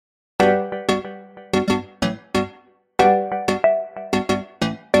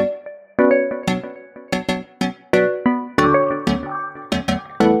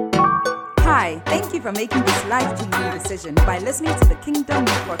you from making this life-changing decision by listening to the Kingdom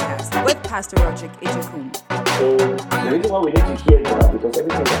Podcast with Pastor Roderick Ejekum. So the reason why we need to hear God, because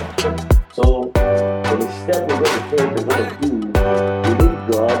everything is changed. So the step we're going to take, we're going to do, we need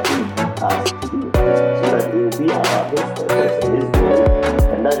God to lead us to do, so that it will be about His purpose and His will,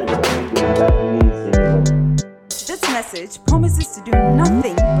 and that is the only thing that means anymore. This message promises to do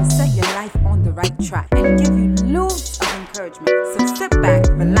nothing but set your life on the right track and give you loads of encouragement. So sit back,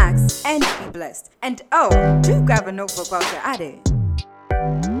 relax, and be blessed. And do grab a notebook while you're at it.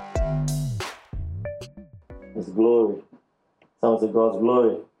 It's glory. Sounds like God's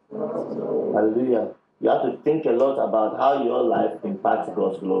glory. Hallelujah. You have to think a lot about how your life impacts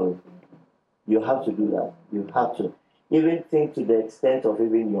God's glory. You have to do that. You have to. Even think to the extent of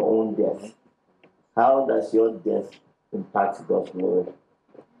even your own death. How does your death impact God's glory?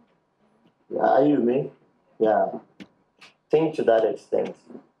 Are you with me? Yeah. Think to that extent.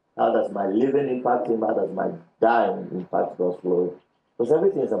 How does my living impact Him? How does my dying impact God's glory? Because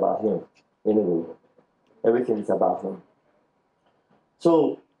everything is about Him. Anyway, everything is about Him.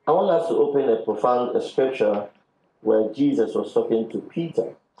 So, I want us to open a profound scripture where Jesus was talking to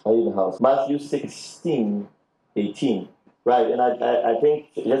Peter. Are you in the house? Matthew 16:18. Right, and I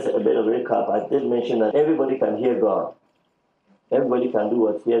think, just a bit of a recap, I did mention that everybody can hear God. Everybody can do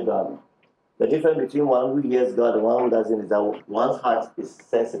what? Hear God. The difference between one who hears God and one who doesn't is that one's heart is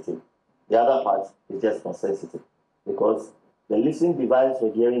sensitive. The other heart is just not sensitive. Because the listening device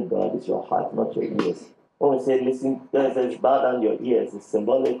for hearing God is your heart, not your ears. When we say listen, it says bow down your ears. It's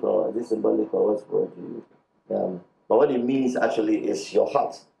symbolic or is it symbolic or what's the word you use? But what it means actually is your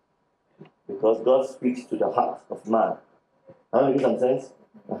heart. Because God speaks to the heart of man. How many make some sense?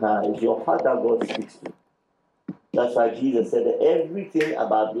 It's your heart that God speaks to. That's why Jesus said that everything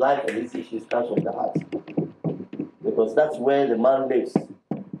about life and its issues comes from the heart. Because that's where the man lives.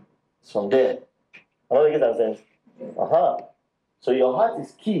 It's from there. How many make some sense? So your heart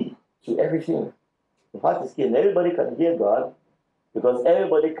is key to everything. Your heart is key. And everybody can hear God because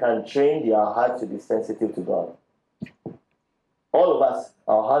everybody can train their heart to be sensitive to God. All of us,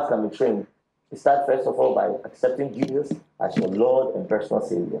 our hearts can be trained. We start first of all by accepting Jesus as your Lord and personal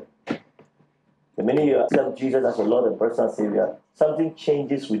Savior. The minute you accept Jesus as your Lord and personal Savior, something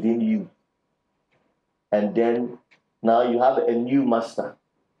changes within you. And then now you have a new master.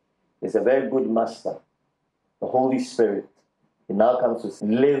 It's a very good master, the Holy Spirit. He now comes to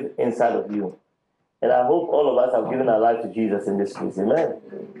live inside of you. And I hope all of us have given our life to Jesus in this place. Amen.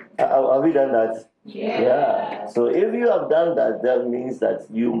 Have we done that? Yeah. So if you have done that, that means that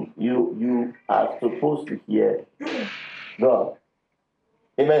you are supposed to hear God.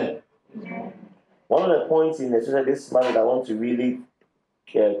 Amen. One of the points in especially this month that I want to really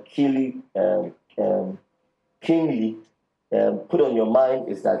keenly put on your mind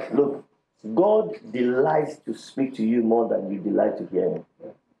is that, look, God delights to speak to you more than you delight to hear Him.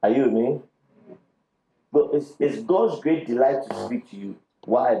 Are you with me? But it's God's great delight to speak to you.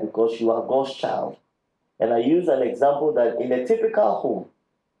 Why? Because you are God's child. And I use an example that in a typical home,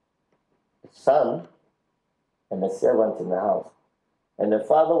 a son and a servant in the house, and the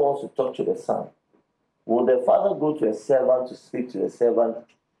father wants to talk to the son. Will the father go to a servant to speak to the servant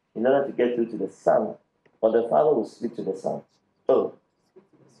in order to get through to the son, or the father will speak to the son? Oh,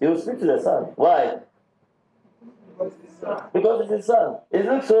 he will speak to the son. Why? Because it's his son. It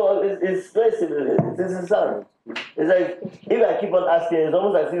looks so, it's very similar. It's his son. It's like, if I keep on asking, it's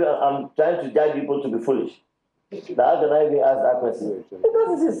almost as if I'm trying to judge people to be foolish. Now, how can I even ask that question?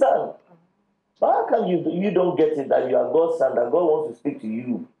 Because it's his son. But how come you don't get it that you are God's son, that God wants to speak to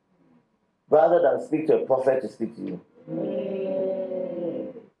you, rather than speak to a prophet to speak to you?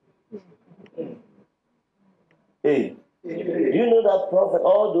 Hey, you know that prophet,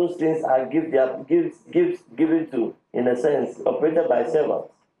 all those things are given to, in a sense, operated by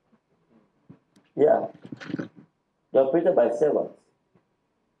servants. Yeah. They're operated by servants.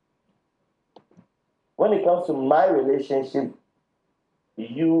 When it comes to my relationship,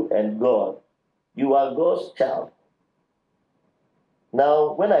 you and God, you are God's child.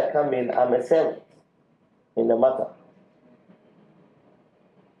 Now, when I come in, I'm a servant in the matter.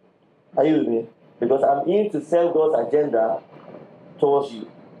 Are you with me? Because I'm in to sell God's agenda towards you.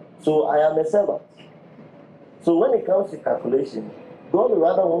 So I am a servant. So when it comes to calculation, God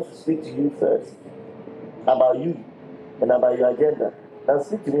rather wants to speak to you first about you and about your agenda than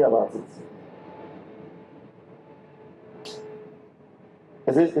speak to me about it.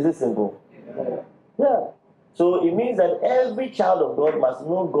 Is it simple? Yeah. So it means that every child of God must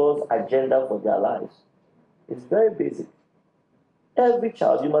know God's agenda for their lives. It's very basic. Every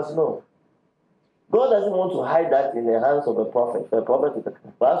child, you must know. God doesn't want to hide that in the hands of a prophet. A prophet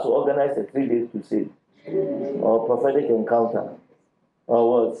has to organize a 3 days crusade or prophetic encounter or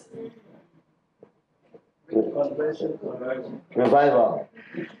what? Revival.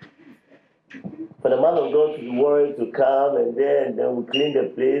 For the man of God to worry to come and then we clean the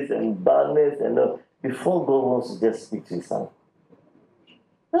place and badness and before God wants to just speak to his son.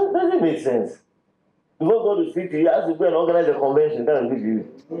 That doesn't make sense. Before God will speak to you, he has to go and organize a convention. That will speak to you.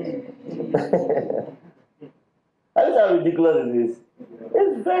 That's how ridiculous it is.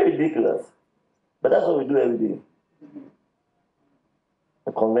 It's very ridiculous. But that's what we do every day.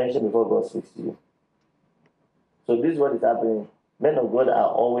 A convention before God speaks to you. So this is what is happening. Men of God are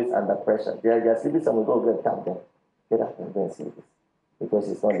always under pressure. They are sleeping somewhere. Go and tap them. Get up and go and see this. Because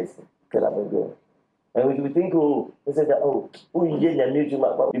it's not listening. Get up and go. And we think, they say that, you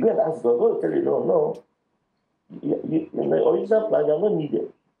go and ask God. God will tell you, no. In the original plan, you're not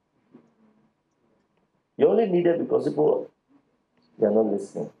needed. You're only needed because people, they are not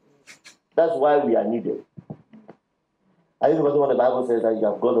listening. That's why we are needed. I think what the Bible says that you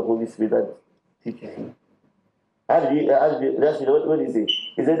have got the Holy Spirit that teaches you. What did he say?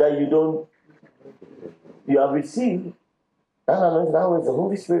 He said that you have received that anointing. That was the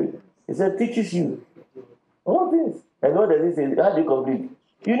Holy Spirit. He said, teaches you all things. And what does he say? How do you complete?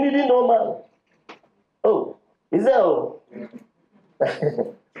 You need no man. Oh, is that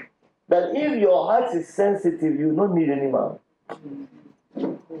that if your heart is sensitive, you don't need any man.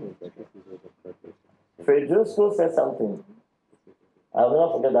 Frederico said something. I'll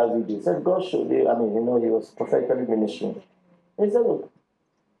never forget that video. He said, God showed him, he was prophetically ministering. He said, look,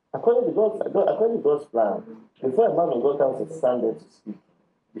 according to God's plan, before a man of God comes to stand there to speak,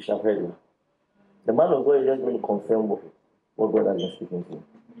 you shall hear him. The man of God is just going to confirm what God has been speaking to him.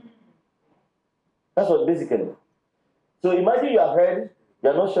 That's what basically. So imagine you have heard, you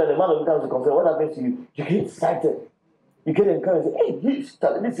are not sure, the man of God comes to confirm. What happens to you? You get excited. You get encouraged. Hey, this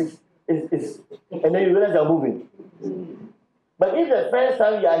is, and then you realize you're moving. But if the first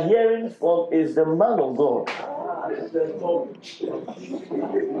time you are hearing from is the man of God,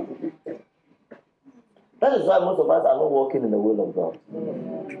 that is why most of us are not walking in the will of God.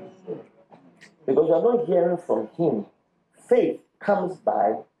 Because you are not hearing from him. Faith comes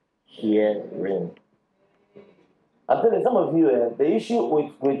by hearing. I'm telling some of you, the issue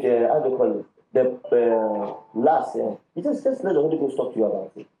with how do you call it, the last, you just let the Holy Ghost talk to you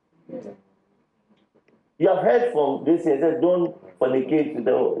about it. You have heard from this, he said, don't fornicate.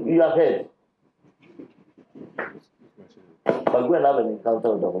 You have heard. But go and have an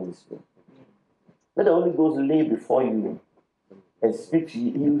encounter with the Holy Spirit. Let the Holy Ghost lay before you and speak to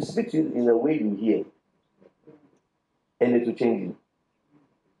you. He will speak to you in the way you hear. And it will change you.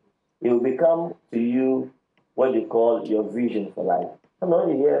 It will become to you what you call your vision for life. And when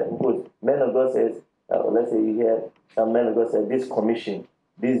you hear, men of God says, let's say you hear some men of God say, this commission,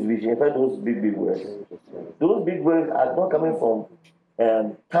 this vision, in fact, those big words. Those big words are not coming from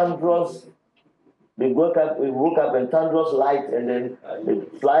thunderous. They woke up and thunderous light, and then they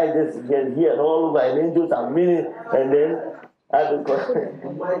fly this here and all over, and angels are many, and then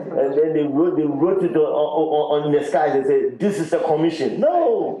they wrote it on the sky. They say, this is a commission.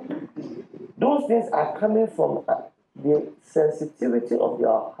 No, those things are coming from the sensitivity of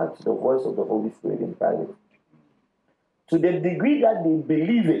your heart to the voice of the Holy Spirit in private. To the degree that they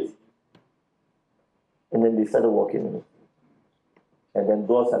believe it, and then they started walking in it. And then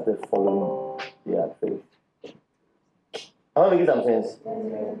God started following their faith. I want to give some sense. I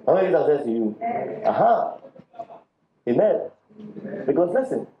want to give some sense to you. Aha. Amen. Because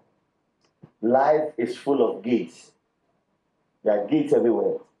listen, life is full of gates. There are gates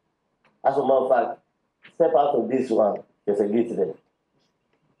everywhere. As a matter of fact, step out of this one, there's a gate there.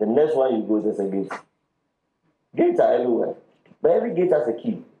 The next one you go, there's a gate. Gates are everywhere. But every gate has a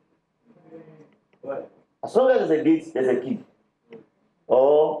key. As long as there's a gate, there's a key.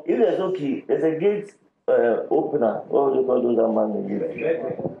 Or if there's no key, there's a gate opener. What do you call those man?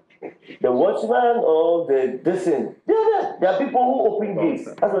 The watchman or the distance. There are people who open gates.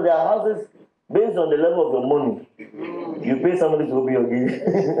 That's why there are houses based on the level of your money. You pay somebody to open your gate.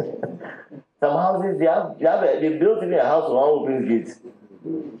 Some houses they built in a house with one open gate.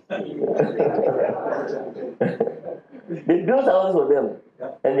 They built houses for them,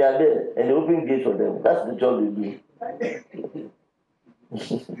 and they are there, and they open gates for them. That's the job they do.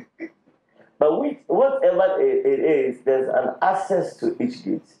 But whatever it is, there's an access to each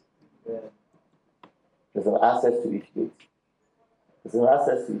gate. There's an access to each gate. There's an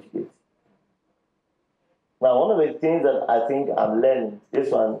access to each gate. Now, one of the things that I think I'm learning,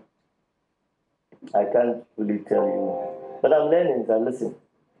 this one, I can't really tell you, but I'm learning is that, listen,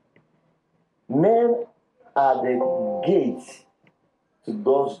 Men are the gate to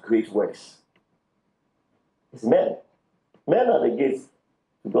God's great works. It's men. Men are the gates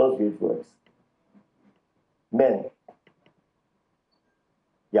to God's great works. Men.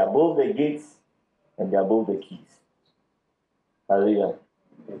 They are both the gates and they are both the keys. Hallelujah.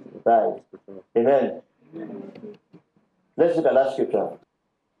 Right. Amen. Let's look at that scripture.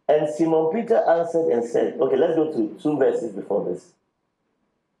 And Simon Peter answered and said, okay, let's go to 2 verses before this.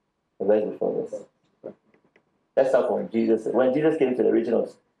 A verse before this. Let's start from Jesus. When Jesus came to the region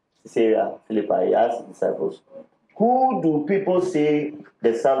of Caesarea Philippi, he asked his disciples, who do people say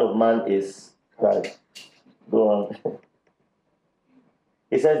the Son of Man is? Right. Go on.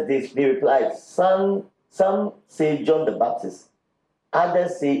 He says this, they replied, some say John the Baptist,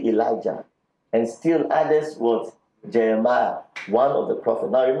 others say Elijah, and still others what? Jeremiah, one of the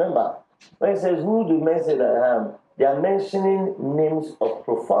prophets. Now remember, when it says, who do men say that I am? They are mentioning names of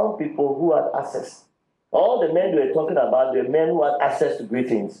profound people who had access. All the men they were talking about were men who had access to great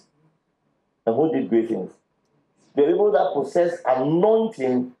things. And who did great things? The people that possess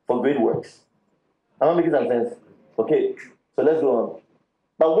anointing for great works. Am I making some sense? Okay, so let's go on.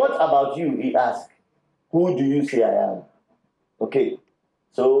 But what about you? He asked. Who do you say I am? Okay,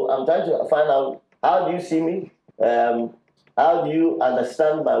 so I'm trying to find out, how do you see me? How do you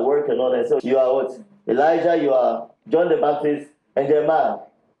understand my work and all that? So you are what? Elijah, you are John the Baptist, and Jeremiah.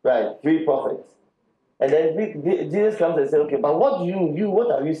 Right, 3 prophets. And then Jesus comes and says, okay, but what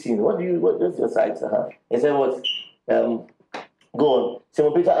have you seen? What's your sight? He said, what? Go on.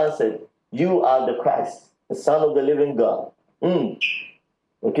 Simon Peter answered, you are the Christ, the Son of the living God.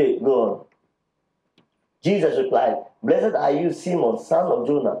 Okay, go on. Jesus replied, blessed are you, Simon, son of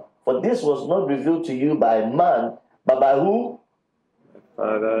Jonah, for this was not revealed to you by man, but by who?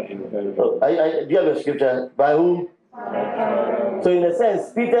 Father in heaven. Do you have a scripture? By who? So in a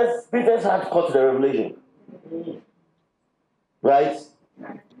sense, Peter's heart caught the revelation. Right?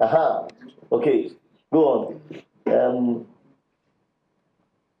 Okay, go on.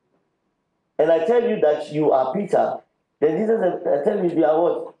 And I tell you that you are Peter. Then Jesus said, I tell you are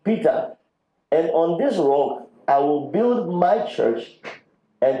what? Peter. And on this rock I will build my church.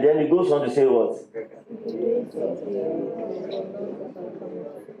 And then he goes on to say what?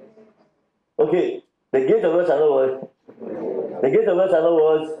 Okay, the gate of earth shall know what? The gate of earth shall know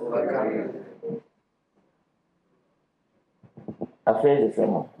what? I finished the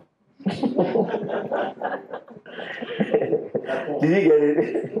sermon. Did you get it?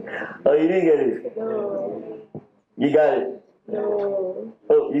 Oh, you didn't get it? No. You got it? No.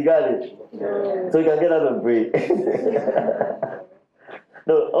 Oh, you got it? No. So you can get out and pray.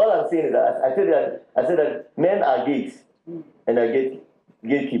 No, all I'm saying is that I said that men are gates and are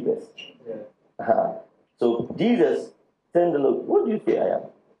gatekeepers. Yeah. So Jesus said, look, what do you say I am?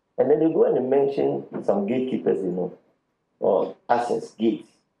 And then they go and they mention some gatekeepers, or access gates.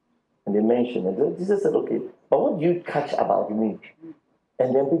 And they mention, and then Jesus said, okay, but what do you catch about me?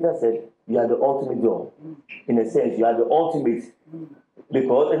 And then Peter said, you are the ultimate door. In a sense, you are the ultimate.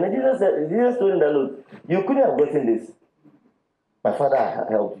 Because, and then Jesus told him that, look, you couldn't have gotten this. My Father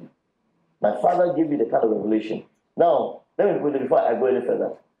helped you. My Father gave you the kind of revelation. Now, let me put it before I go any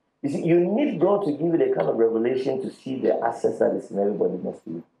further. You see, you need God to give you the kind of revelation to see the access that is in everybody next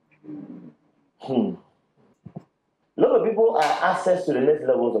to you. A lot of people are access to the next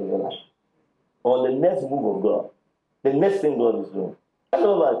levels of your life, or the next move of God, the next thing God is doing. I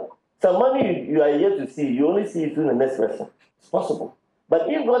know that some money you are yet to see, you only see it through the next person. It's possible. But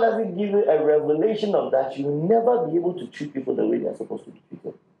if God doesn't give you a revelation of that, you will never be able to treat people the way they are supposed to be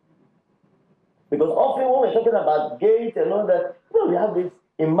treated. Because often when we're talking about gate and all that, we have this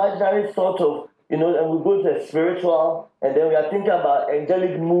imaginary thought of, and we go to a spiritual, and then we are thinking about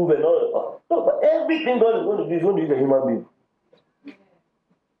angelic move and all. No, but everything God is going to do is going to use a human being.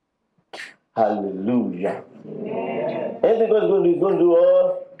 Hallelujah. Yeah. Everything God is going to do is going to do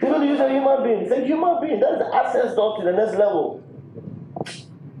all. He's going to use a human being. It's a human being. That's the access door to the next level.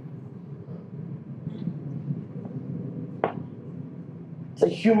 It's a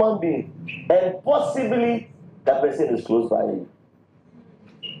human being. And possibly that person is close by you.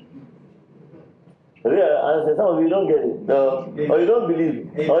 Yeah, and some of you don't get it. No, or you don't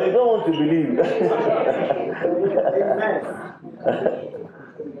believe. Or you don't want to believe.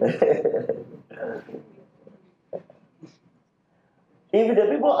 If the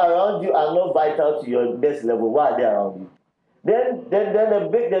people around you are not vital to your next level, why are they around you? Then the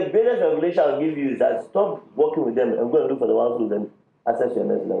greatest revelation I'll give you is that stop working with them and go and look for the ones who then access your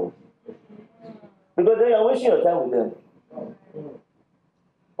next level. Because then you're wasting your time with them.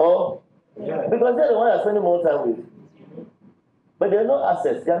 Or because they're the one you're spending more time with. But they are not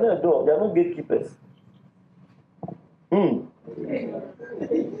access. They are not a door. They are not gatekeepers.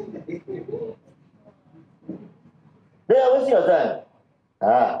 They are wasting your time.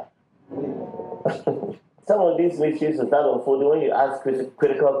 Some of these mysteries will start unfolding when you ask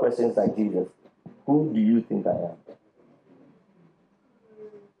critical questions like Jesus. Who do you think I am?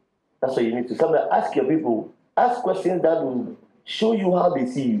 That's what you need to. Sometimes ask your people. Ask questions that will show you how they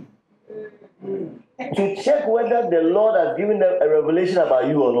see you. To check whether the Lord has given them a revelation about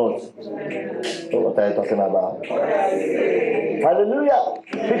you or not. So what are you talking about? Hallelujah.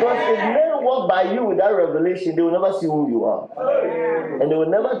 Because if men walk by you with that revelation, they will never see who you are. And they will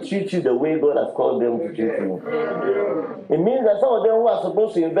never treat you the way God has called them to treat you. It means that some of them who are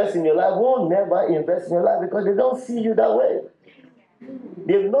supposed to invest in your life will never invest in your life because they don't see you that way.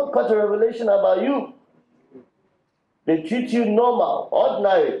 They've not got a revelation about you. They treat you normal,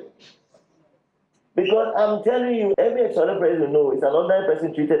 ordinary. Because I'm telling you, every extraordinary person you know is an ordinary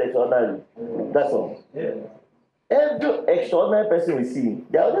person treated extraordinarily. That's all. Every extraordinary person we see,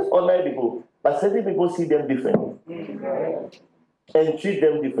 they are just ordinary people, but certain people see them differently and treat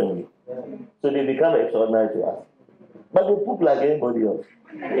them differently. So they become extraordinary to us. But they poop like anybody else.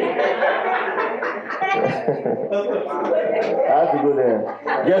 I have to go there.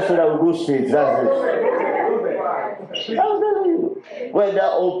 Just so that we go straight. That's it. I'm telling you. Whether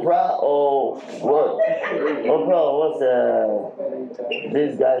Oprah or what? Oprah or what's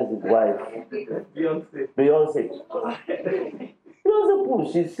this guy's wife? Beyonce. Beyonce poo.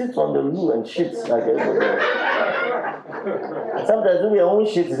 She sits on the loo and shits like everybody else. Sometimes when your own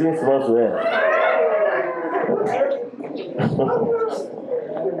shit is being supposed to her.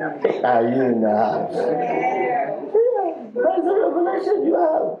 Are you in the house? That's the revelation you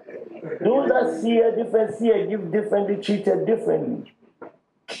have. Those that see a different, see a gift differently, treated differently.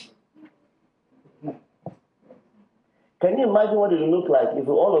 Can you imagine what it will look like if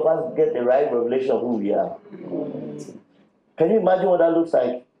all of us get the right revelation of who we are? Can you imagine what that looks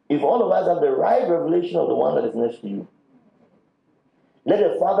like if all of us have the right revelation of the one that is next to you? Let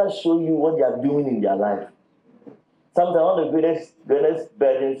the Father show you what they are doing in their life. Sometimes one of the greatest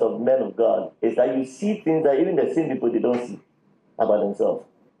burdens of men of God is that you see things that even the same people they don't see about themselves.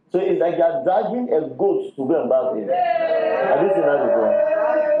 So it's like you are dragging a goat to go and bath in. Have you seen that before?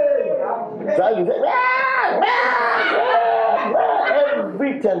 Dragging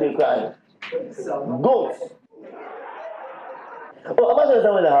every time they cry. Goats. Oh, am I going to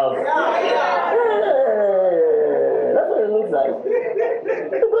tell in the house? That's what it looks like.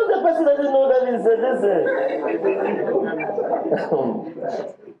 Because the person doesn't know that it's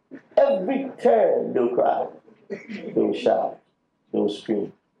every turn they'll cry, they'll shout, they'll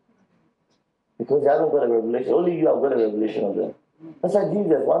scream. Because they haven't got a revelation. Only you have got a revelation of them. That's like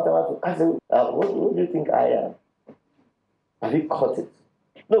Jesus. One time I asked him, what do you think I am? Have you caught it?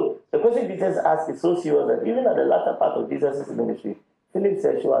 No, the question Jesus asked is so serious that even at the latter part of Jesus' ministry, Philip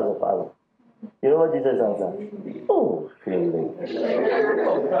said, show us the Father. You know what Jesus answered? Oh, Philip.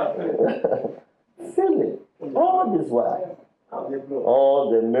 Philip. All this while,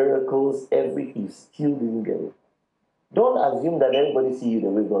 all the miracles, everything, still didn't get it. Don't assume that everybody sees you the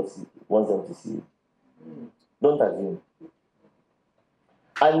way God wants them to see you. Don't assume.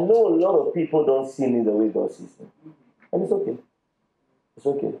 I know a lot of people don't see me the way God sees me. And it's okay. It's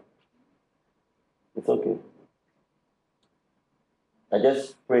okay. It's okay. I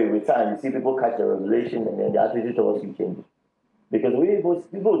just pray with time. You see people catch a revelation and then the attitude towards you changes. Because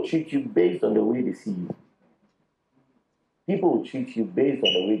people will treat you based on the way they see you. People will treat you based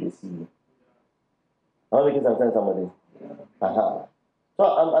on the way they see you. I'm making some sense, somebody. So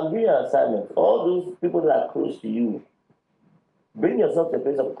I'm giving you an assignment. All those people that are close to you, bring yourself to a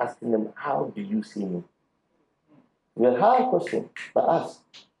place of asking them, how do you see me? You will have a question, but ask.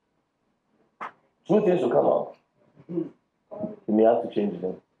 Two things will come out. You may have to change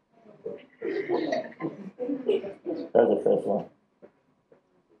them. That's the first one.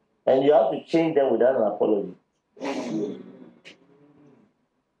 And you have to change them without an apology.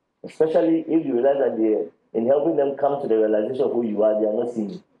 Especially if you realize that in helping them come to the realization of who you are, they are not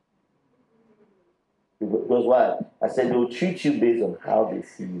seeing you. Because why? I said they will treat you based on how they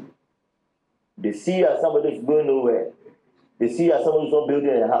see you. They see you as somebody who's going nowhere. They see you as somebody who's not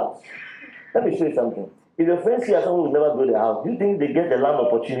building a house. Let me show you something. If your friends see you as someone who's never built a house, do you think they get the land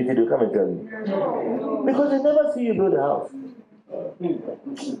opportunity to come and tell you? Because they never see you build a house.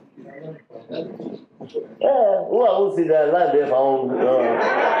 Yeah, who I will see the land there for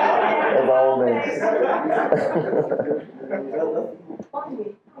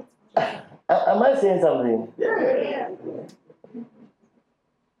Am I saying something?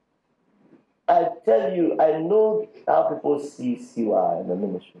 I I tell you, I know how people see CY in the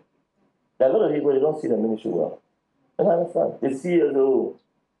ministry. There are a lot of people, they don't see the ministry well. And I understand. They see it as,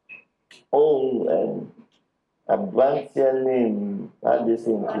 a branch name, how do you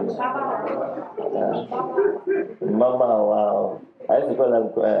say it? Mama, wow. I used to call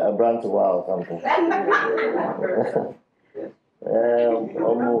them a branch wow or something.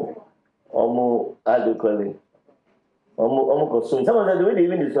 How do you call it? Consume. Some of them, the way they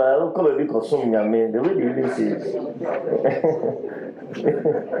even describe, I don't call it consume, the way they even say it.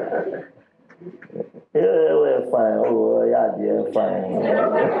 Yeah, we're fine. Oh, yeah, they're fine.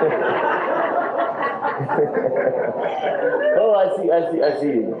 Oh, I see.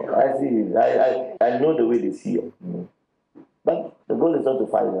 I know the way they see it. But the goal is not to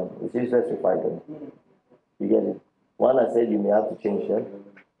fight them. It's useless to fight them. You get it? One, I said you may have to change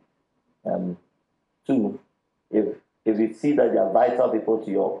them. Two, if you see that they are vital people to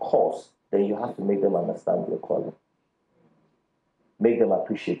your cause, then you have to make them understand your calling. Make them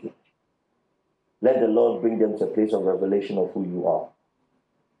appreciate it. Let the Lord bring them to a place of revelation of who you are.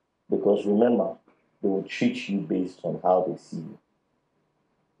 Because remember, they will treat you based on how they see you.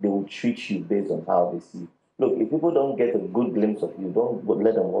 They will treat you based on how they see you. Look, if people don't get a good glimpse of you, don't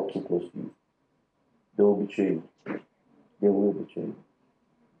let them walk too close to you. They will betray you. They will betray you.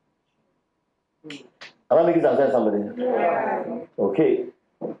 Am I making sense, somebody? Yeah. Okay.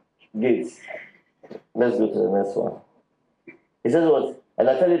 Gates. Let's go to the next one. It says what? And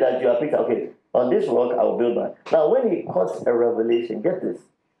I tell you that you are Peter. Okay. On this rock I will build my. Now, when he caught a revelation, get this.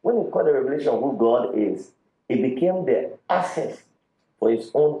 When he caught a revelation of who God is, it became the access for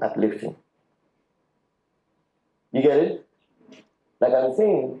his own uplifting. You get it? Like I'm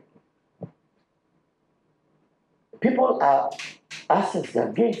saying, people are assets, they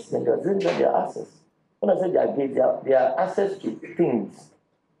are gates, and they are assets. When I say they are gates, they are access to things.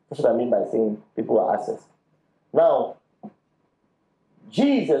 That's what I mean by saying people are assets. Now,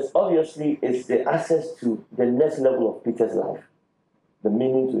 Jesus obviously is the access to the next level of Peter's life, the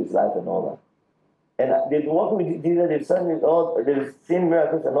meaning to his life and all that. And they've been working with Jesus, they've seen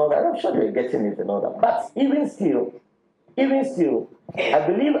miracles and all that. I'm sure they're getting it and all that. But even still, I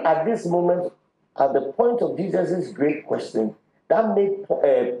believe at this moment, at the point of Jesus' great question, that made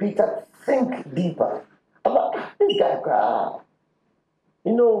Peter think deeper about this guy.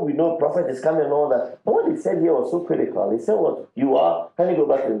 We know prophet is coming and all that. But what he said here was so critical. He said, what? You are. Can you go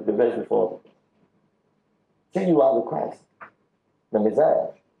back to the verse before? He said, you are the Christ, the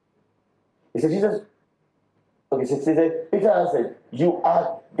Messiah. He said, Jesus. Okay, so he said, Peter answered, you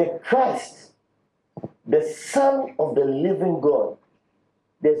are the Christ, the Son of the living God.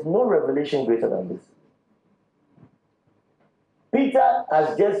 There's no revelation greater than this. Peter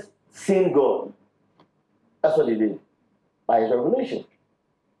has just seen God. That's what he did. By his revelation.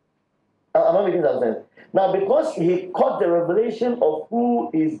 Am I making sense? Now, because he caught the revelation of who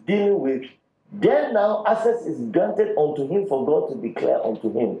he's dealing with, then now access is granted unto him for God to declare unto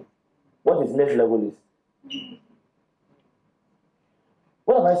him what his next level is.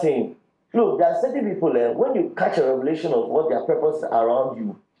 What am I saying? Look, there are certain people there, when you catch a revelation of what their purpose around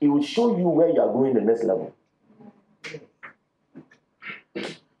you, it will show you where you are going the next level.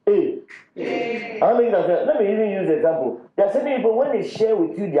 Hey, let me even use an example. There are certain people, when they share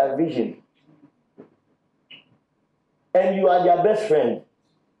with you their vision, and you are their best friend,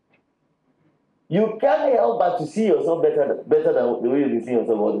 you can't help but to see yourself better than the way you've been seeing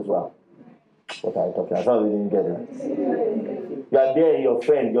yourself all this while. What are you talking about? I thought we didn't get it. You are there, your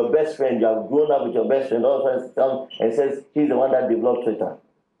friend, your best friend, you have grown up with your best friend, all friends come and says he's the one that developed Twitter.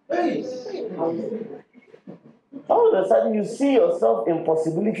 All of a sudden you see yourself in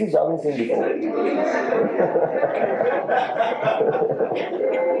possibilities you haven't seen before.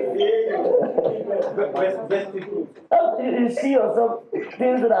 You see yourself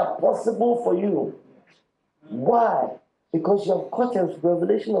things that are possible for you. Why? Because you have caught a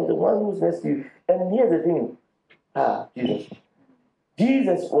revelation of the one who's next to you. And here's the thing.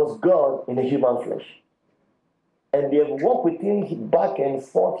 Jesus was God in a human flesh. And they have walked with him back and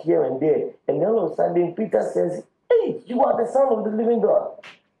forth here and there. And all of a sudden Peter says, hey, you are the Son of the living God.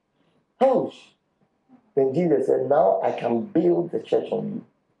 Ouch. Then Jesus said, now I can build the church on you.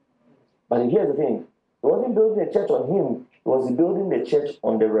 But here's the thing. He wasn't building the church on him. He was building the church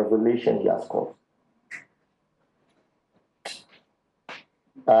on the revelation he has caught.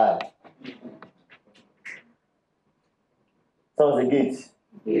 Sounds a gate.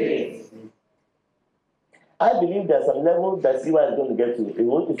 Yes. I believe there's some level that CY is going to get to.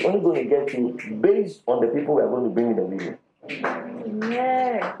 It's only going to get to based on the people we are going to bring in the vision.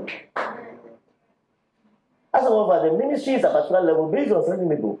 Yeah. As a matter, the ministry is at a particular level based on certain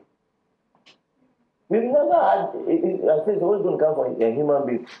people. We've never had, I think it's always going to come from a human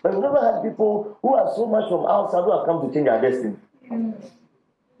being, but we've never had people who are so much from outside who have come to change our destiny.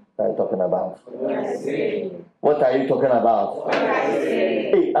 What are you talking about? What are you talking about?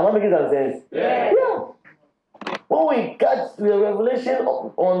 Hey, am I making some sense? Yeah. When we catch the revelation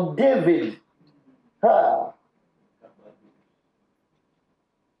on David, the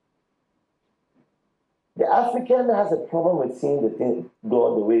African has a problem with seeing the thing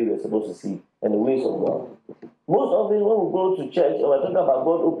God the way we're supposed to see and the ways of God. Most of it, when we go to church or we talk about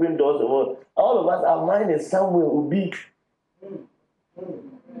God opening doors, all of us, our mind is somewhere will be.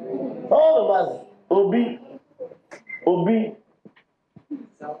 All of us will be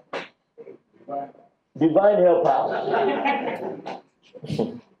divine helper.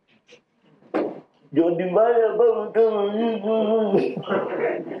 Your divine helper will come.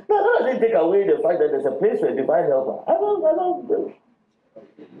 That doesn't take away the fact that there's a place for a divine helper. I don't.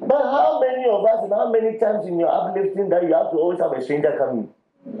 But how many of us and how many times in your uplifting that you have to always have a stranger coming?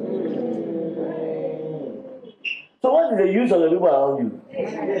 So what is the use of the people around you?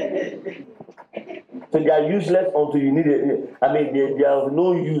 So they are useless until you need it. I mean, they have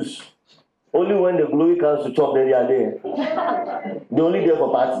no use. Only when the glory comes to chop, then they are there. They're only there for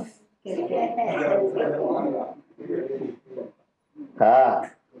parties.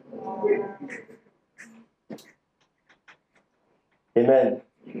 Amen.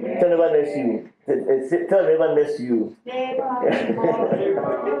 Tell everyone next to you. Tell everyone next to you.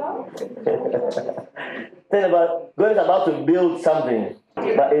 Tell about God is about to build something,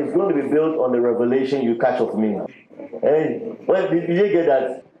 but it's going to be built on the revelation you catch of me. Hey, well, did you get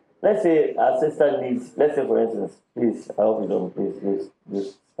that? Let's say our sister needs. Let's say, for instance, please. I hope you don't. Please,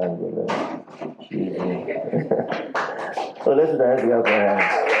 just stand there. So let's do the hands together for her.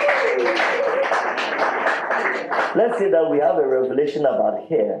 Let's say that we have a revelation about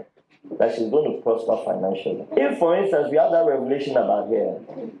her, that she's going to prosper financially. If, for instance, we have that revelation about her,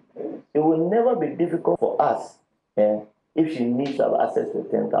 it will never be difficult for us if she needs to have access to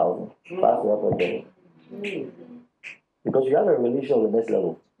 10,000 for us to help her get it. Because we have a revelation of the next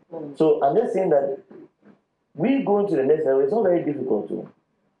level. So I'm just saying that we go into the next level, it's not very difficult to.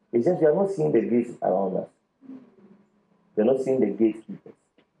 It's just we are not seeing the gates around us. We're not seeing the gatekeepers.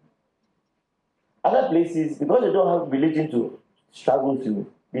 Other places, because they don't have religion to struggle to,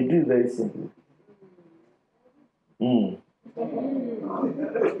 they do it very simply. Can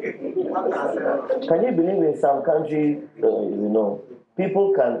you believe in some country,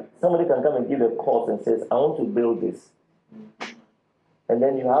 somebody can come and give a course and says, I want to build this. And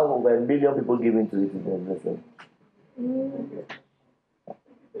then you have over 1 billion people giving to it in investment.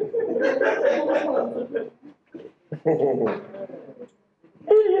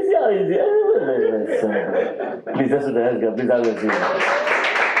 You see how easy? Please, that's what the hands go. Please, have a seat.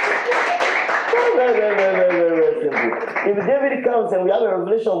 Very simple. If David comes and we have a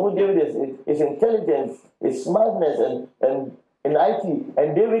revelation of who David is, his intelligence, his smartness, and in IT,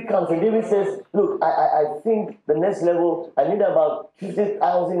 and David comes and David says, look, I think the next level, I need about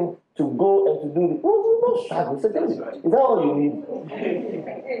 50,000 to go and to do this. No struggle. Is that all you need?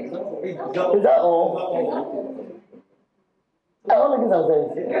 Is that all? I want to give some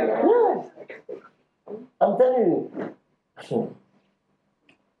sense. Yes. I'm telling you.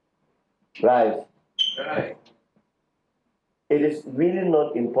 Right. It is really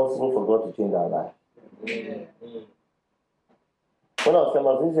not impossible for God to change our life. When I was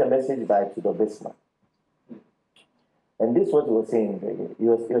listening to a message by Tudor Bismarck, and this is what he was saying. He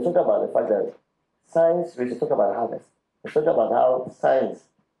was talking about the fact that science, we should talk about harvest. He was talking about how science,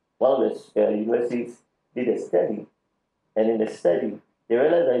 one of the universities did a study, and in the study, they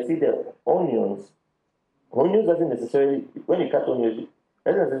realized that the onions doesn't necessarily, when you cut onions,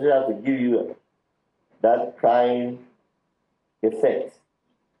 doesn't necessarily have to give you that crying effect.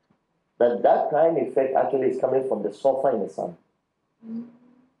 That crying effect actually is coming from the sulfur in the sun.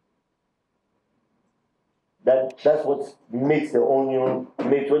 That's what makes the onion,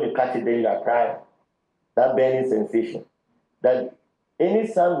 when you cut it, then you are crying. That burning sensation. That any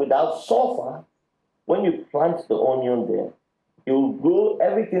sun without sulfur, when you plant the onion there, it will grow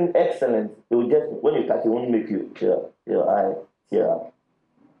everything excellent. It will just, when you cut it, won't make your eye tear up.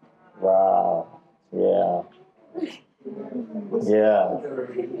 Wow. Yeah. Yeah.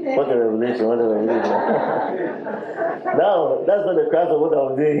 What a revelation. Now, that's not the crux of what I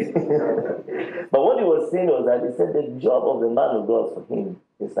was saying. But what he was saying was that he said the job of the man of God for him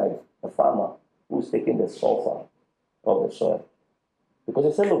is like a farmer who's taking the sulfur of the soil. Because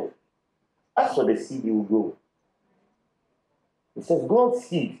he said, look, as for the seed, he will grow. He says, God's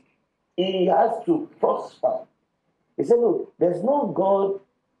seed, he has to prosper. He said, look, there's no God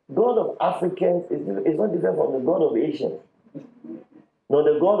God of Africans is not different from the God of Asians, nor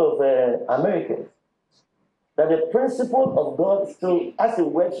the God of Americans. That the principle of God still, as it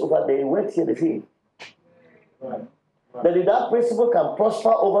works over there, it works here the same. Right. That if that principle can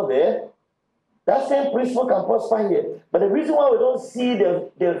prosper over there, that same principle can prosper here. But the reason why we don't see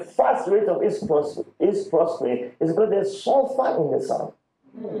the fast rate of its prospering is because there's sulfur in the sun.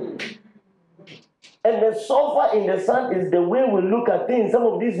 And the sulfur in the sun is the way we look at things. Some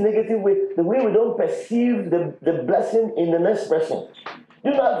of these negative ways, the way we don't perceive the blessing in the next person.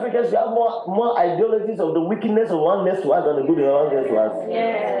 You know, Africans, we have more ideologies of the wickedness of one next to us than the good of one next to us.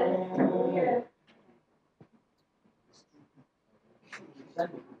 Yeah.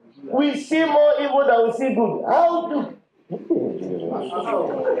 We see more evil than we see good. How do?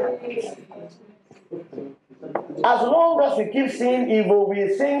 As long as we keep seeing evil,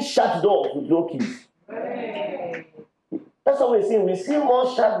 we're seeing shut doors with no keys. That's what we're seeing. We see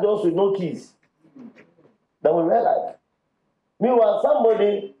more shut doors with no keys than we realize. Meanwhile,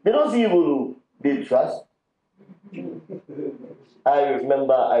 somebody, they don't see evil, they trust. I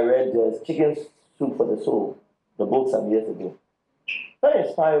remember I read Chicken Soup for the Soul, the book some years ago. Very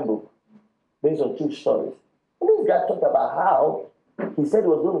inspiring book, based on true stories. And this guy talked about how he said he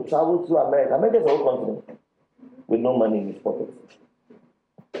was going to travel to America. America is a whole continent with no money in his pockets.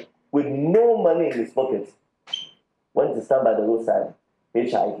 With no money in his pockets. Went to stand by the roadside,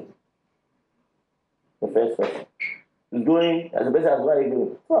 hitchhiking. The first person. He's going, as the person asked, what are you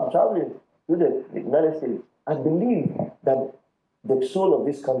doing? So I'm traveling to the United States. I believe that the soul of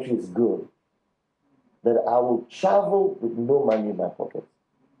this country is good. That I will travel with no money in my pocket.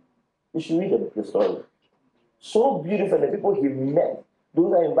 You should read the story. So beautiful, the people he met,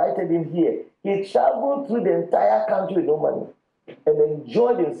 those that invited him here, he traveled through the entire country with no money and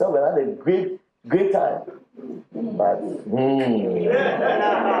enjoyed himself and had a great time. But,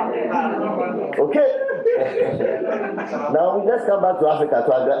 okay. Now let's come back to Africa,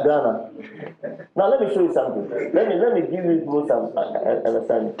 to Ghana. Now let me show you something. Let me give you some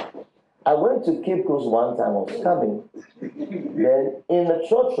understanding. I went to Cape Coast one time, I was coming. Then in the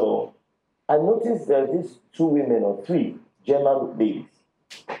church, I noticed there were these 2 women or 3 German ladies.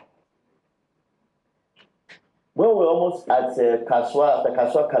 When we were almost at Kaswa, after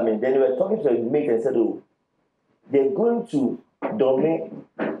Kaswa coming, then they were talking to a mate and said, oh, they're going to Domain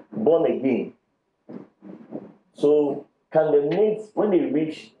born again. So can the mates, when they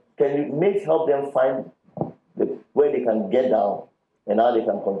reach, can the mates help them find where they can get down and how they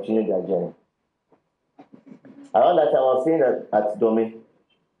can continue their journey? Around that time, I was saying that at Domain.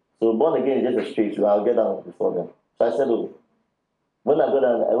 So born again is just a straight, so I'll get down before them. So I said, oh, when I go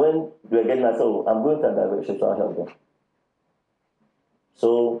down, when we were getting, I said, oh, I'm going to that direction, so I'll help them.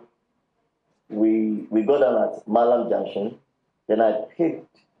 So we got down at Malam Junction. Then I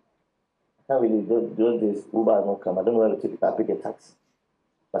picked, I can't really do this, Uber has not come. I don't know where to take it. I picked a taxi.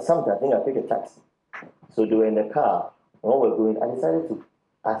 But sometimes I think I picked a taxi. So they were in the car. And when we were going, I decided to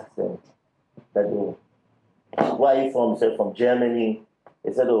ask them that, oh, where are you from? They said, from Germany.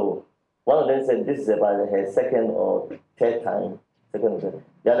 They said, oh, one of them said this is about her second or third time. The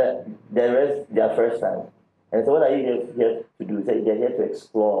rest, their first time. And so what are you here to do? They said they're here to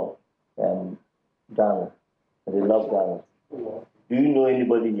explore Ghana. And they love Ghana. Do you know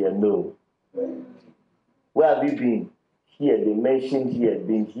anybody here? No. Where have you been? Here. They mentioned here,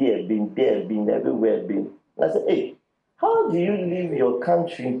 been there, been everywhere, been. And I said, hey, how do you leave your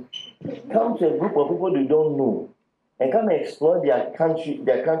country, come to a group of people you don't know, and come and explore their country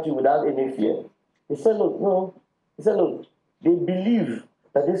without any fear? He said, look, no. He said, look, they believe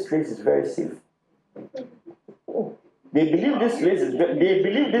that this place is very safe. They believe this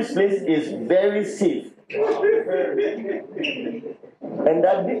place is very safe. And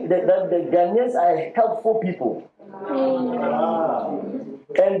that the Ghanaians are helpful people.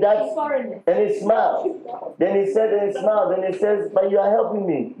 And he smiled. Then he said, and he smiled. Then he says, but you are helping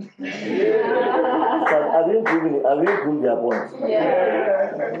me. But I didn't prove their point.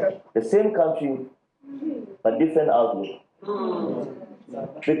 The same country, but different outlook.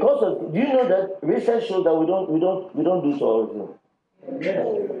 Because of, do you know that research shows that we don't do tourism?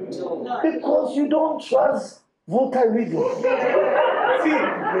 Because you don't trust voter reading.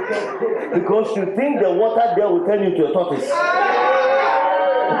 Because you think the water there will turn you to a tortoise.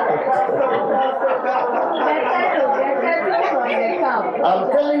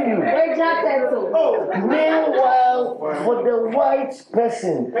 I'm telling you. Meanwhile, for the white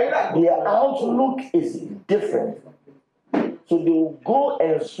person, their outlook is different. So they will go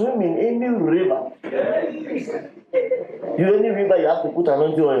and swim in any river. You any river, you have to put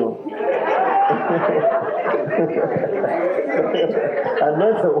anointing oil.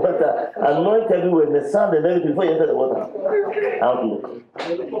 Anoint the water, anoint everywhere, in the sun and everything before you enter the water.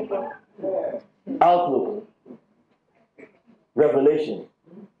 Outlook. Revelation.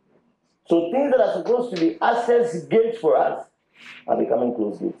 So things that are supposed to be access gates for us are becoming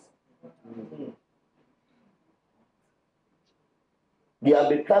closed gates. They are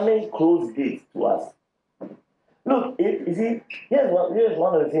becoming closed gates to us. Look, you see, here's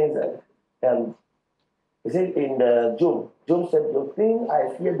one of the things that you see in Job. Job said, "The thing I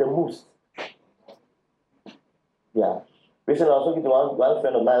fear the most." Yeah. Recently, I was talking to one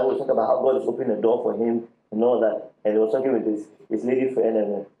friend of mine who was talking about how God is opening a door for him and all that. And he was talking with his lady friend,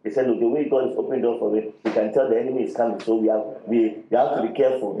 and he said, "Look, the way God is opening the door for me, you can tell the enemy is coming. So we have to be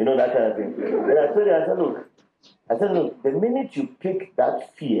careful, that kind of thing." And I told him, I said, look, the minute you pick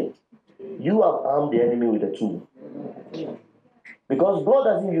that fear, you have armed the enemy with a tool. Because God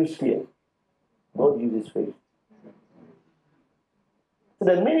doesn't use fear. God uses faith. So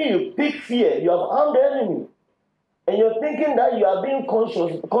the minute you pick fear, you have armed the enemy. And you're thinking that you are being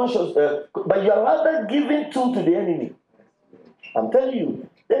conscious, but you are rather giving tool to the enemy. I'm telling you,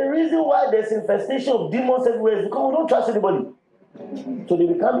 the reason why there's infestation of demons everywhere is because we don't trust anybody. So they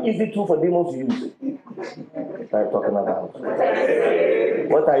become easy tool for demons to use. What are you talking about?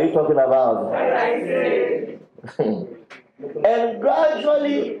 What are you talking about? And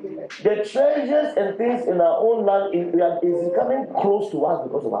gradually, the treasures and things in our own land is becoming close to us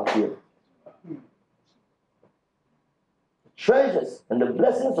because of our fear. Treasures and the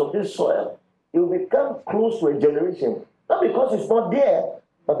blessings of this soil, it will become close to a generation. Not because it's not there,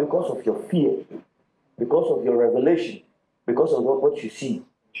 but because of your fear, because of your revelation, because of what you see.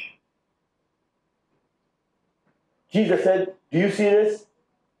 Jesus said, "Do you see this?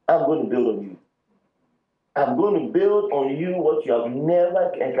 I'm going to build on you. I'm going to build on you what you have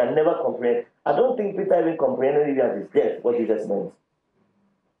never and can never comprehend." I don't think Peter even comprehended even at his death what Jesus meant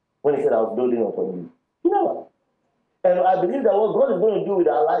when he said, "I was building upon you." You know what? And I believe that what God is going to do with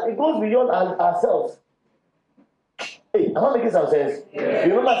our life, it goes beyond ourselves. Hey, am I making some sense? Yeah.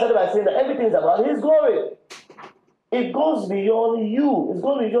 You remember I said by saying that everything is about His glory. It goes beyond you. It's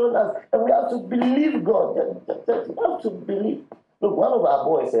going beyond us. And we have to believe God. We have to believe. Look, one of our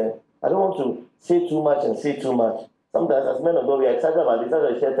boys said, I don't want to say too much and say too much. Sometimes as men of God, we are excited about this, as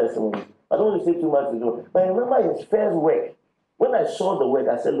I share testimony. I don't want to say too much. But I remember his first work. When I saw the work,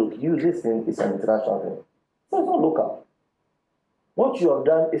 I said, look, this thing is an international thing. So it's not local. What you have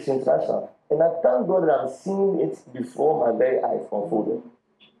done is international. And I thank God that I'm seeing it before my very eyes unfolded.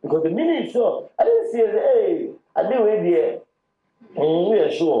 Because the minute you saw, I didn't see it, hey, I didn't wait there. We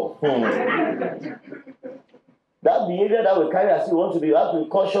are sure. That behavior that we carry as we want to be, you have to be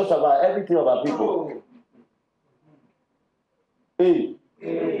cautious about everything about people. Hey.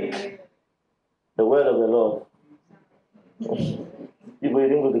 The word of the Lord. People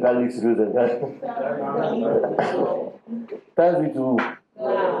didn't go to Catholic schools. Thanks be to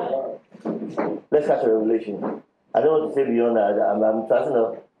let's catch a revelation. I don't want to say beyond that. I'm trusting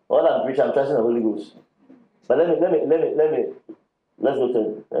all I'm preaching. I'm trusting the Holy Ghost. But let's go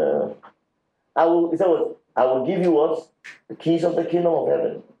to. I will give you what? The keys of the kingdom of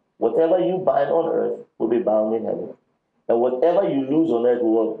heaven. Whatever you bind on earth will be bound in heaven, and whatever you lose on earth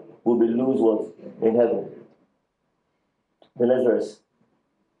will be loose in heaven. The next verse.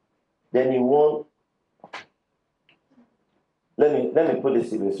 Then you won't. Let me put this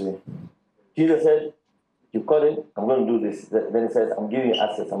seriously. Jesus said, "You caught it. I'm going to do this." Then he says, "I'm giving you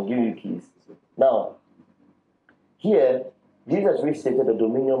access. I'm giving you keys." Now, here Jesus restated the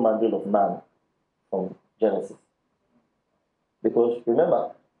dominion mandate of man from Genesis, because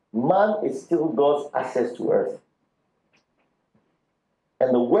remember, man is still God's access to earth,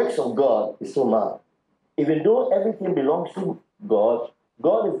 and the works of God is still man. Even though everything belongs to God,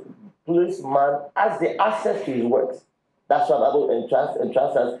 God has placed man as the access to His works. That's why the Bible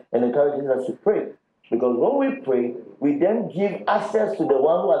entrusts us and encourages us to pray. Because when we pray, we then give access to the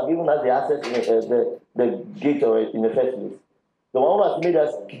one who has given us the access in the gate or in the first place. The one who has made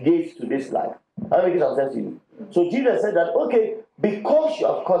us gates to this life. I'm making some sense to you. So Jesus said that, okay, because you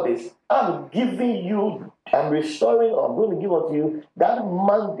have caught this, I'm restoring, or I'm going to give unto you that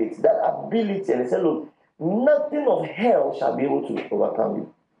mandate, that ability. And he said, look, nothing of hell shall be able to overcome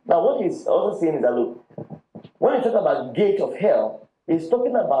you. Now, what he's also saying is that, look, when you talk about gate of hell, he's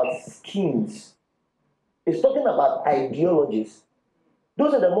talking about schemes. He's talking about ideologies.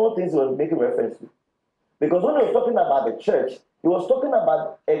 Those are the more things he was making reference to. Because when he was talking about the church, he was talking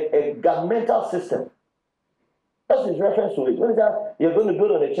about a governmental system. That's his reference to it. When he said, you're going to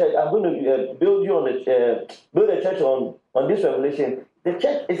build on the church, I'm going to build you on the build a church on this revelation. The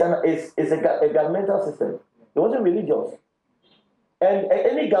church is a governmental system. It wasn't religious. And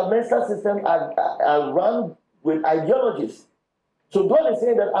any governmental system are run with ideologies. So God is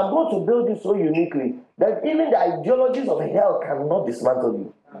saying that I'm going to build you so uniquely that even the ideologies of hell cannot dismantle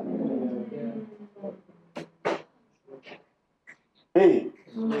you. Hey.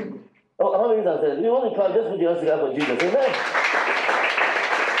 Oh, how many times said, you want to clap, just put your hands together for Jesus. Amen.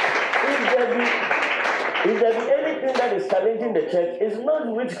 If there be anything that is challenging the church, it's not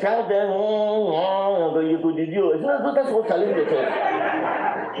witchcraft and you could do. It's not that's what challenges the church.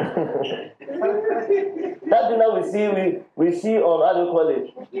 That thing that we see on how do you call it?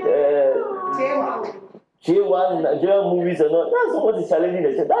 J1 Nigerian movies and all. That's what is challenging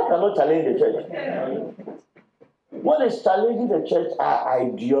the church. That cannot challenge the church. What is challenging the church are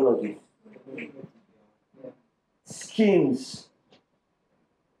ideologies, schemes.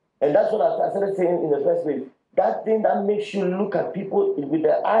 And that's what I started saying in the first place. That thing that makes you look at people with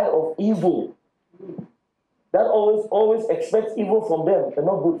the eye of evil. That always expects evil from them and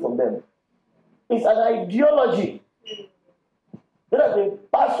not good from them. It's an ideology that has been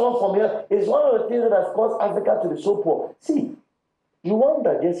passed on from here. It's one of the things that has caused Africa to be so poor. See,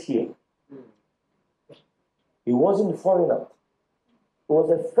 Rwanda just here. He wasn't a foreigner. It was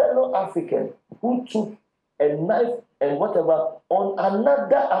a fellow African who took a knife and whatever on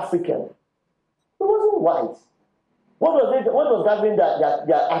another African. It wasn't white. What was driving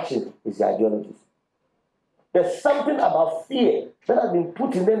their action? It's the ideologies. There's something about fear that has been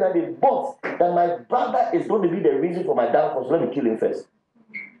put in them that they bought that my brother is going to be the reason for my downfall, so let me kill him first.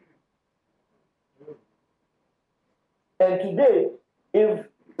 And today, if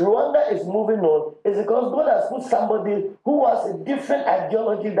Rwanda is moving on, it's because God has put somebody who has a different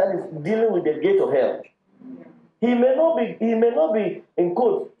ideology that is dealing with the gate of hell. He may not be in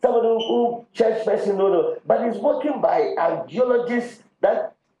quote somebody who church person, no, but he's working by ideologies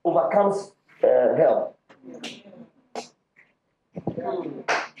that overcomes hell.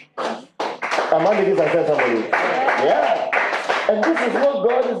 Am I making sense, somebody? Yeah. And this is what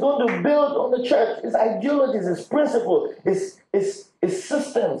God is going to build on the church. It's ideologies, it's principles, it's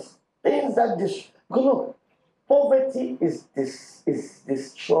systems, things that look, poverty is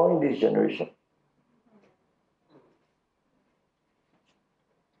destroying this generation.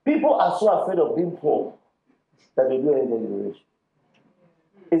 People are so afraid of being poor that they do anything to be rich.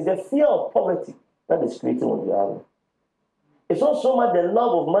 It's the fear of poverty that is creating what we have. It's not so much the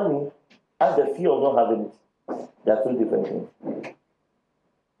love of money as the fear of not having it. They are two different things.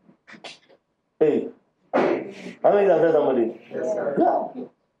 Hey, how many times somebody? Yes, sir. Yeah.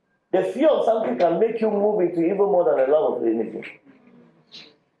 The fear of something can make you move into even more than the love of anything.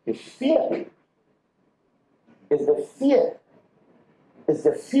 The fear. It's the fear. It's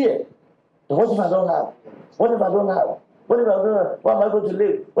the fear. What if I don't have? What if I don't have? What if I don't have? What am I going to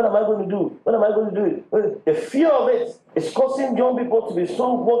live? What am I going to do? What am I going to do? The fear of it is causing young people to be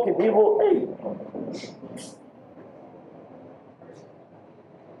so walking evil. Hey.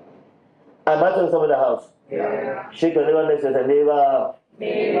 I'm out of some of the house. Yeah. Shake your neighbor next to the neighbor.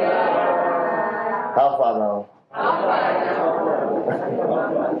 Neighbor. How far now? How far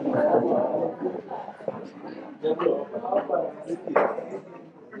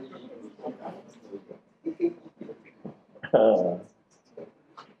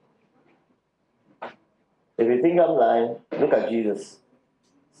If you think I'm lying, look at Jesus.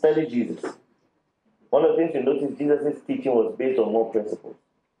 Study Jesus. One of the things you notice, Jesus' teaching was based on more principles.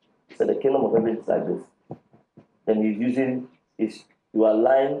 So the kingdom of heaven is like this. And he's using you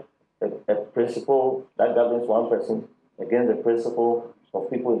align a principle that governs one person against the principle of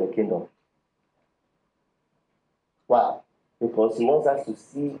people in the kingdom. Why? Because he wants us to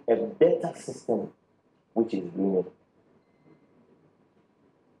see a better system which is brilliant.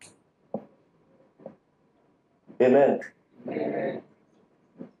 Amen. Amen.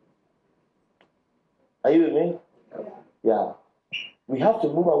 Are you with me? Yeah. We have to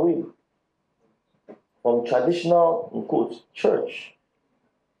move away from traditional, in quotes, church.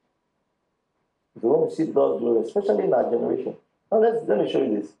 If we want to see God's glory, especially in our generation. Now let me show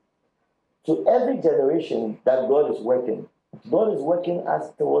you this. So every generation that God is working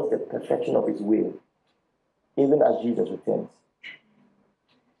us towards the perfection of his will, even as Jesus returns.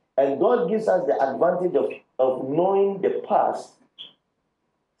 And God gives us the advantage of knowing the past,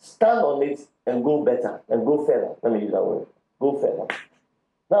 stand on it, and go better, and go further. Let me use that word. Go further.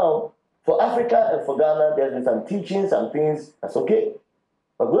 Now, for Africa and for Ghana, there's been some teachings and things, that's okay.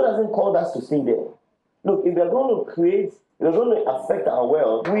 But God hasn't called us to stay there. Look, if we're going to affect our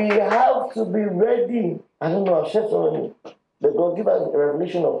world, we have to be ready. I don't know, I've shared so many. That God give us a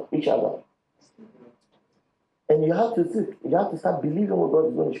revelation of each other. And you have to start believing what God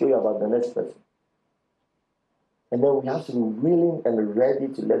is going to show you about the next person. And then we have to be willing and ready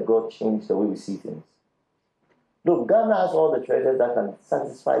to let God change the way we see things. Look, Ghana has all the treasures that can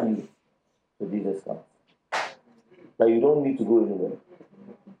satisfy you to Jesus comes. That you don't need to go anywhere.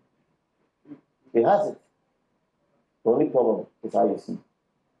 It has it. The only problem is how you see it.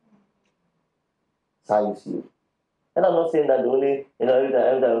 It's how you see it. And I'm not saying that the only, every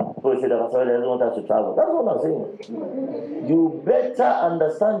time people say that Pastor doesn't want us to travel. That's what I'm saying. You better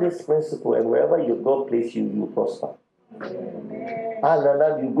understand this principle, and wherever God place you, you prosper. And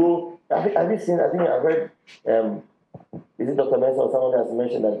then you go. Have you seen? I think I read. Is it Dr. Mensah or someone has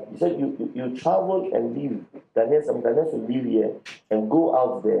mentioned that he said you travel and leave. Some Ghanaians will leave here and go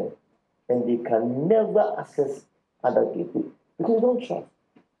out there, and they can never access other people because they don't trust.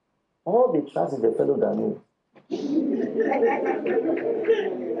 All they trust is their fellow Ghanaians.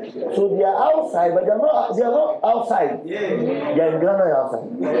 So they are outside, but they are not outside. Yeah. They are in Ghana outside.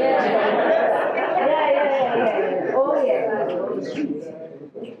 Yeah. Oh yeah.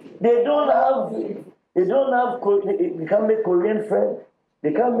 They can't make Korean friends.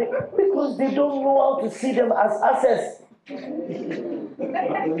 They can't make because they don't know how to see them as assets.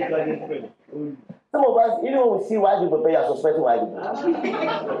 Some of us, even when we see white people, they are suspecting white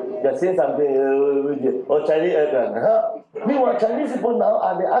people. They're saying something, or Chinese. Meanwhile, Chinese people now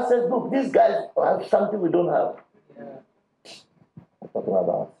are the assets. Look, these guys have something we don't have. I'm talking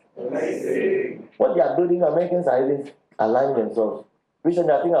about. What they are doing, Americans are even aligning themselves.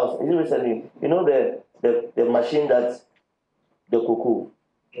 Recently, I think the machine that's the cuckoo,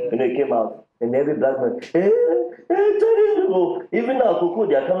 it came out, and every black man, Chinese people, even now, cuckoo,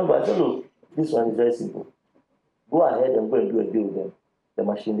 they are coming back. So look, this one is very simple. Go ahead and go and do a deal with them. The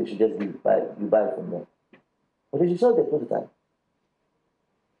machine, they should just buy it from them. But they should sell the prototype.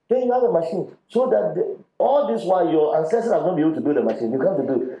 Then you have a machine. So that all this while your ancestors have not been able to build a machine, you come to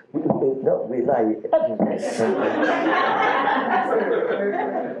do no, we lie.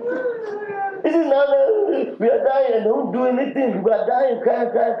 This is not we are dying and don't do anything. We are dying, crying,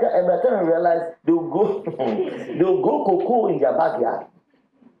 and by the time we realize they'll go cocoa in their backyard.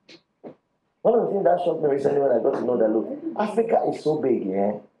 One of the things that shocked me recently when I got to know that, look, Africa is so big,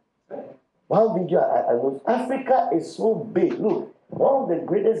 yeah. One video I was, Africa is so big. Look, one of the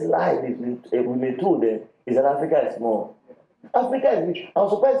greatest lies we may told there is that Africa is small. Africa is big. I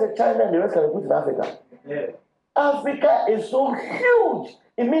was surprised that China and the rest can be put in Africa. Yeah. Africa is so huge.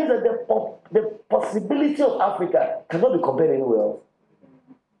 It means that the possibility of Africa cannot be compared anywhere else.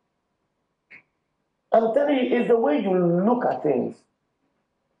 I'm telling you, it's the way you look at things.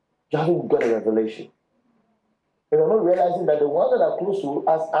 You haven't got a revelation. And you're not realizing that the ones that are close to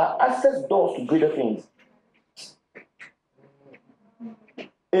us are access doors to greater things.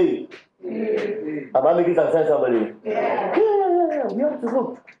 Hey. Am I making some sense, somebody? Yeah. We have to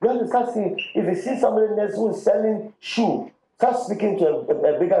look. We have to start seeing. If you see somebody next who is selling shoe, start speaking to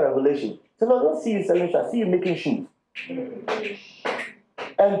a bigger revelation. So no, don't see you selling shoes. I see you making shoes.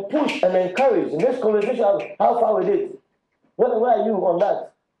 And push and encourage. The next conversation, how far with it? Where are you on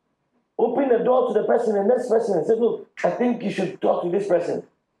that? Open the door to the person, the next person, and say, look, I think you should talk to this person.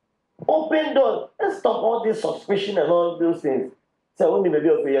 Open doors. Let's stop all this suspicion and all those things. Say, only maybe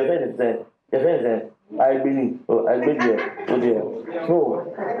your friend is there. Your friend is there. I believe. I believe there. Oh dear. No.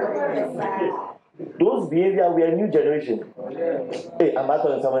 Those behavior, we are a new generation. Hey, I'm not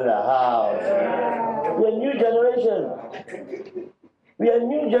talking someone in the house. We are a new generation. We are a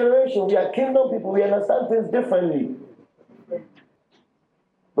new generation. We are kingdom people. We understand things differently.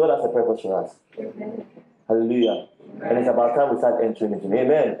 God has a purpose for us. Hallelujah. And it's about time we start entering into it.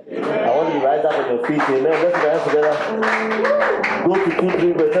 Amen. I want you to rise up on your feet. Amen. Let's put our hands together. Go to 2,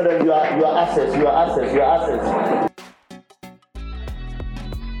 3, but tell them you are assets. You are assets. You are assets.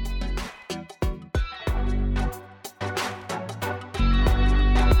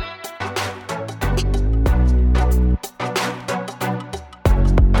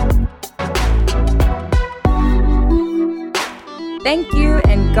 Thank you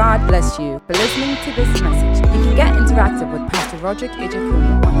and God bless you for listening to this message. You can get interactive with Pastor Roderick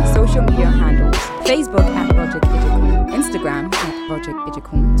Ejekum on his social media handles: Facebook at Roderick Ejekum, Instagram at Roderick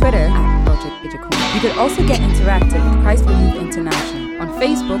Ejekum, Twitter at Roderick Ejekum. You could also get interactive with Christ for Youth International on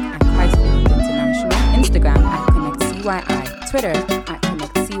Facebook at Christ for Youth International, Instagram at ConnectCYI, Twitter at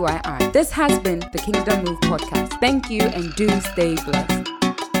ConnectCYI. This has been the Kingdom Move Podcast. Thank you and do stay blessed.